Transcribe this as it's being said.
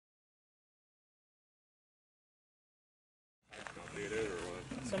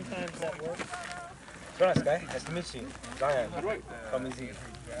sometimes that works. Jonas, guy. Nice to meet you. Zion. From Easy.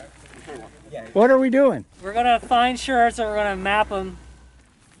 What are we doing? We're gonna find shards and we're gonna map them.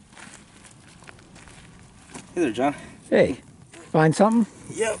 Hey there, John. Hey, find something?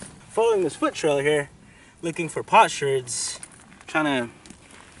 Yep. Following this foot trail here, looking for potsherds. Trying to,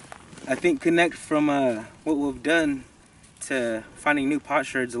 I think, connect from what we've done to finding new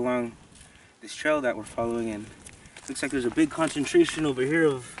potsherds along this trail that we're following. And looks like there's a big concentration over here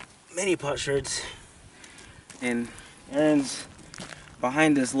of many potsherds. And Aaron's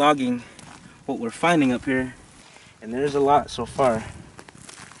behind us logging what we're finding up here. And there's a lot so far.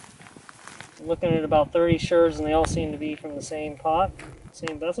 Looking at about 30 shards and they all seem to be from the same pot,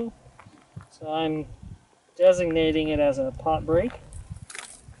 same vessel. So I'm designating it as a pot break.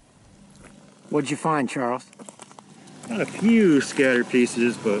 What'd you find, Charles? Not a few scattered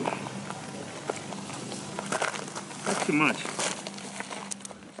pieces, but not too much.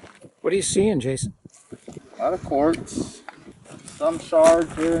 What are you seeing, Jason? A lot of quartz, some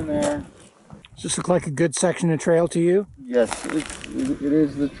shards here and there. Does this look like a good section of trail to you? Yes, it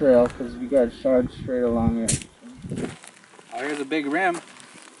is the trail because we got shards straight along it. Oh, here's a big rim.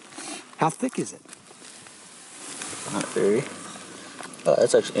 How thick is it? Not very. Oh,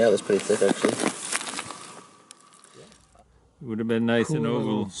 that's actually, yeah, that's pretty thick actually. It would have been nice and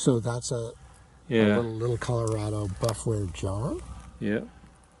oval. So that's a little Colorado buffware jar? Yeah.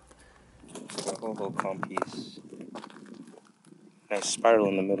 A whole calm piece. Nice spiral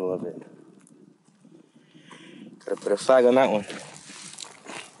in the middle of it. Gotta put a flag on that one.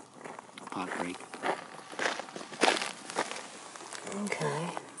 Pot break. Okay.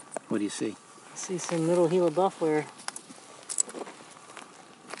 What do you see? I see some middle heel of buffware.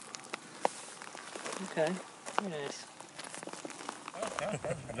 Okay. Nice.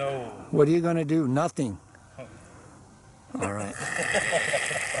 No. What are you going to do? Nothing. All right.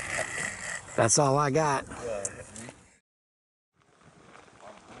 That's all I got.